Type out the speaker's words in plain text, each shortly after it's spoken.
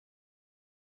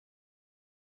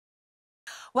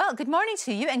Well, good morning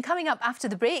to you. And coming up after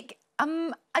the break,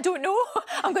 I don't know.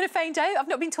 I'm going to find out. I've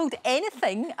not been told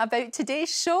anything about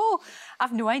today's show.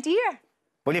 I've no idea.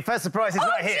 Well, your first surprise is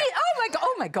right here.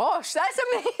 Oh my gosh, that's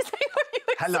amazing.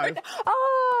 Hello.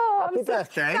 Oh, happy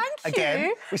birthday. Thank again.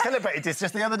 you. We celebrated this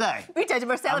just the other day. We did.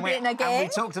 We're celebrating again. And we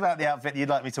talked about the outfit you'd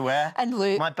like me to wear. And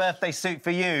Luke. My birthday suit for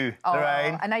you,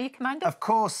 Lorraine. And are you Commander? Of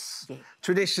course. Yeah.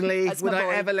 Traditionally, would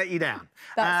I ever let you down?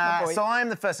 That's my boy. So I'm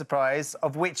the first surprise,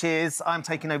 of which is I'm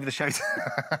taking over the show.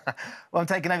 Well, I'm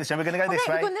taking over the show. We're going to go this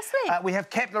way. We're going this way. We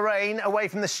have kept Lorraine away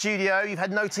from the studio. You've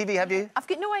had no TV, have you? I've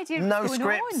got no idea no what's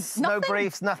scripts, going on. no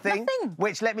briefs, nothing.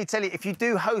 Which, let me tell you, if you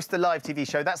do host a live TV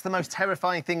show, that's the most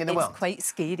terrifying thing in the world. It's quite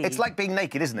scary. It's like being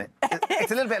naked, isn't it?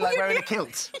 It's a little bit like wearing a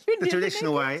kilt, the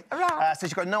traditional way. Right. So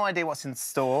you've got no idea what's in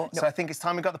store. No. So I think it's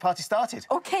time we got the party started.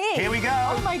 OK. Here we go.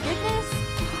 Oh, my goodness.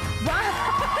 Wow.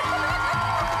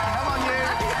 Come on, you.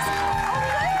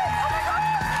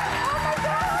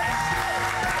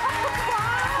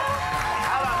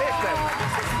 How about this, then?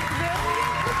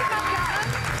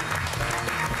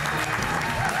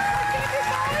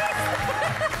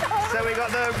 So we got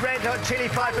the Red Hot Chili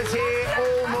Peppers here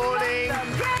all morning.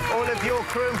 All of your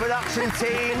crew and production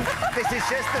team. This is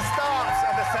just the start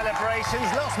of the celebrations.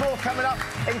 Lots more coming up,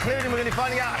 including we're going to be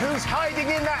finding out who's hiding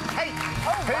in that cake.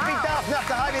 Who'd be daft enough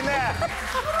to hide in there?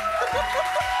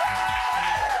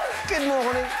 Good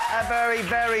morning. A very,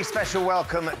 very special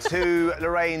welcome to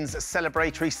Lorraine's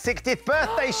celebratory 60th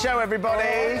birthday show, everybody.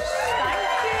 Thank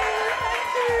you.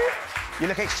 You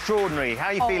look extraordinary. How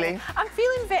are you feeling? I'm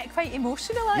feeling quite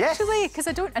emotional, actually, because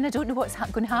I don't know what's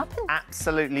going to happen.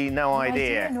 Absolutely no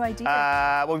idea. No idea.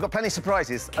 Well, we've got plenty of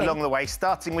surprises along the way,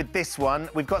 starting with this one.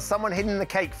 We've got someone hidden in the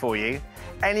cake for you.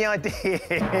 Any idea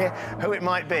who it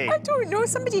might be? I don't know.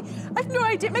 Somebody... I've no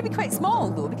idea. Maybe quite small,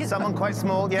 though, because... Someone quite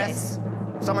small, yes.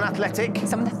 Someone athletic.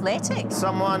 Someone athletic.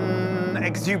 Someone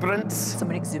exuberant.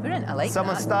 Someone exuberant, I like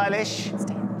Someone that. stylish.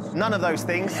 None of those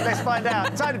things. Let's find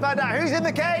out. Time to find out who's in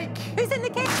the cake. Who's in the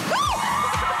cake?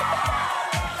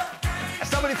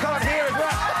 Somebody can't hear as well.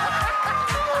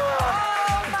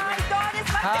 Oh, my God, it's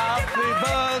my Happy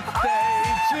birthday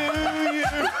to you.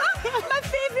 My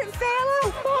favourite fella.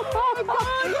 Oh, my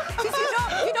God. Because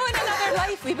you know, in another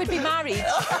life, we would be married.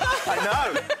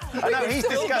 I know, he's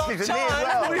disgusting to me as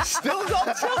well. We've still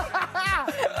got time.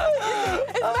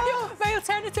 It's my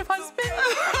alternative husband.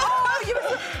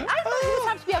 I thought you would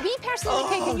have to be a wee person in the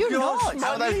cake, and you're not.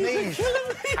 How are those knees?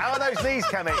 How are those knees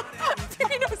coming?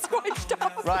 You're not squished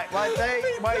up. Right, while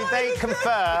they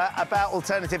confer about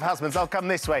alternative husbands, I'll come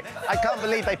this way. I can't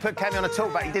believe they put Cammy on a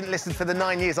talkback. He didn't listen for the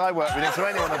 9 years I worked with him, to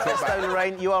anyone on talkback. So,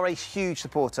 Lorraine, you are a huge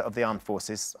supporter of the armed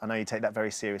forces. I know you take that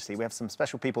very seriously. We have some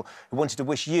special people who wanted to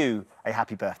wish you a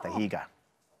happy birthday. Here you go.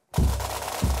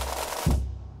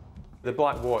 The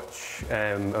Black Watch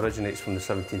originates from the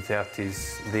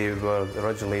 1730s. They were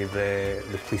originally the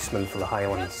policemen for the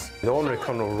Highlands. The Honorary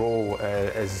Colonel role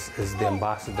is the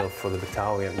ambassador for the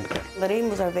battalion. Lorraine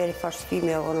was our very first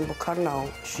female Honourable Colonel.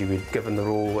 She was given the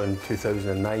role in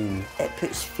 2009. It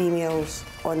puts females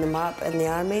on the map in the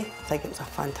army. I think it was a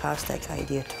fantastic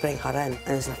idea to bring her in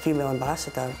as a female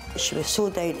ambassador. She was so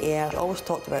down to earth, always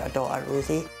talked about her daughter,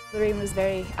 Rosie. Lorraine was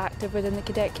very active within the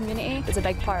cadet community. It's a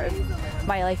big part of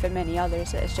my life and many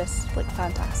others. It's just, like,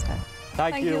 fantastic.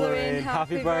 Thank you, Lorraine.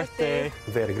 Happy birthday.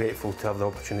 Very grateful to have the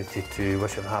opportunity to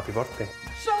wish her a happy birthday.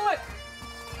 Show it!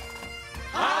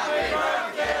 Happy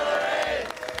birthday, Lorraine!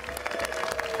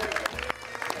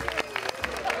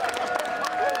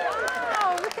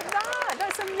 Wow, look at that.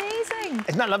 That's amazing.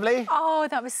 Isn't that lovely? Oh,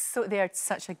 that was so... They're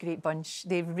such a great bunch.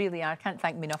 They really are. Can't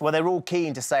thank them enough. Well, they're all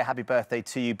keen to say happy birthday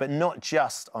to you, but not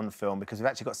just on film, because we've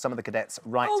actually got some of the cadets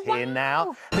right here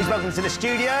now. Please welcome to the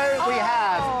studio. We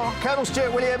have Colonel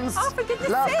Stuart Williams,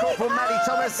 Last Corporal Maddie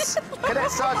Thomas,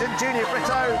 Cadet Sergeant Junior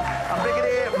Brito, and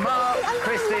Brigadier Mark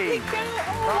Christie.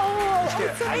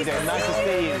 How you doing? Nice to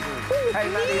see you. Hey,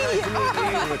 Maddie, nice to meet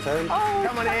you.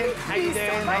 Come on in. How you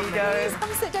doing? How you doing?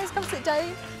 Come sit down, come sit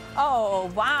down. Oh,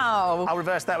 wow. I'll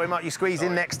reverse that way, Mark. You squeeze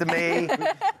in next to me.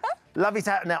 Lovely to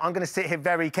have... Now, I'm going to sit here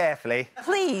very carefully.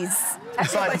 Please.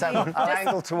 Besides that, I'll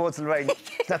angle towards Lorraine.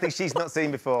 Nothing she's not seen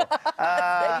before.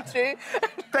 Very true.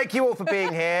 Thank you all for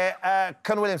being here.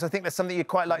 Colonel Williams, I think there's something you'd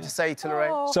quite like to say to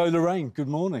Lorraine. So, Lorraine, good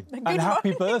morning. And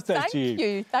happy birthday to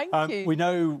you. Thank you. We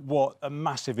know what a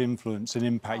massive influence and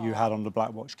impact you had on the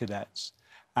Black Watch cadets.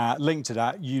 Linked to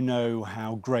that, you know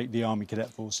how great the Army Cadet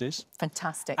Force is.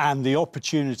 Fantastic. And the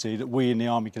opportunity that we in the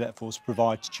Army Cadet Force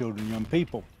provide to children and young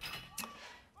people.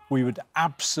 We would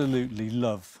absolutely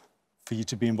love for you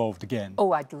to be involved again.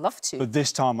 Oh, I'd love to. But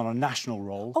this time on a national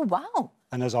role. Oh, wow.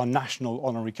 And as our National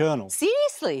Honorary Colonel.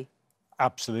 Seriously?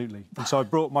 Absolutely. And so I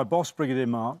brought my boss, Brigadier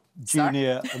Mark,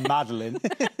 Junior and Madeline,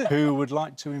 who would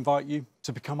like to invite you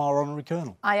to become our Honorary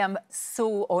Colonel. I am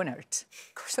so honoured.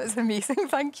 Of course, that's amazing.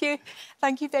 Thank you.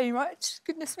 Thank you very much.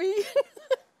 Goodness me.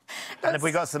 And have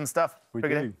we got some stuff? We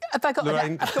do. Have I got,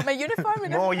 Lorraine, I've got my uniform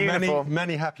and more everything? uniform.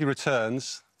 Many happy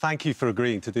returns. Thank you for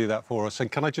agreeing to do that for us.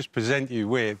 And can I just present you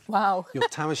with your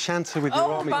tam o' shanter with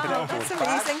your Army Cadet Force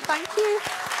that's amazing. Thank you.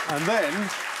 And then...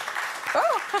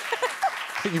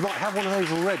 I think you might have one of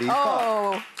those already.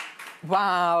 Oh,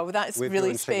 wow, that's with really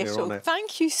your insignia special. on it.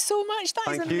 Thank you so much.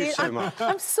 That is Thank you amazing. so much.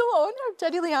 I'm so honoured. I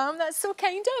really am. That's so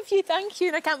kind of you. Thank you.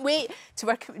 And I can't wait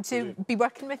to be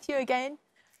working with you again.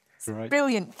 Right.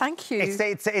 Brilliant. Thank you. I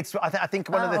think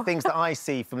one of the things that I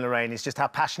see from Lorraine is just how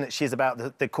passionate she is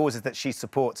about the causes that she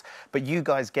supports. But you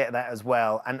guys get that as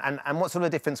well. And what sort of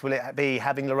difference will it be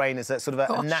having Lorraine as a sort of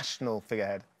a national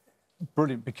figurehead?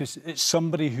 Brilliant, because it's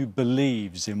somebody who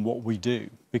believes in what we do,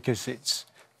 because it's...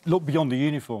 Look beyond the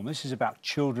uniform. This is about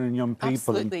children and young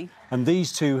people. Absolutely. And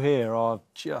these two here are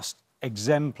just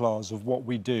exemplars of what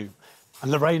we do. And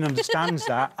Lorraine understands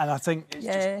that, and I think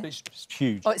it's just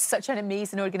huge. Oh, it's such an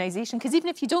amazing organisation, because even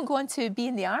if you don't go on to be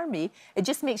in the Army, it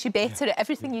just makes you better at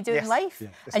everything you do in life. Yeah.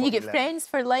 And you get friends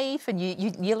for life, and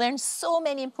you learn so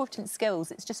many important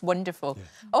skills. It's just wonderful.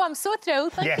 Yeah. Oh, I'm so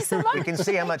thrilled. Thank you so much. We can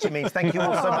see how much it means. Thank you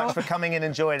all so much for coming in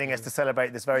and joining us to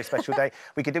celebrate this very special day.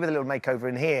 We could do with a little makeover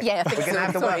in here. Yeah, I think We're going to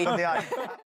have to sorry. work on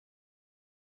the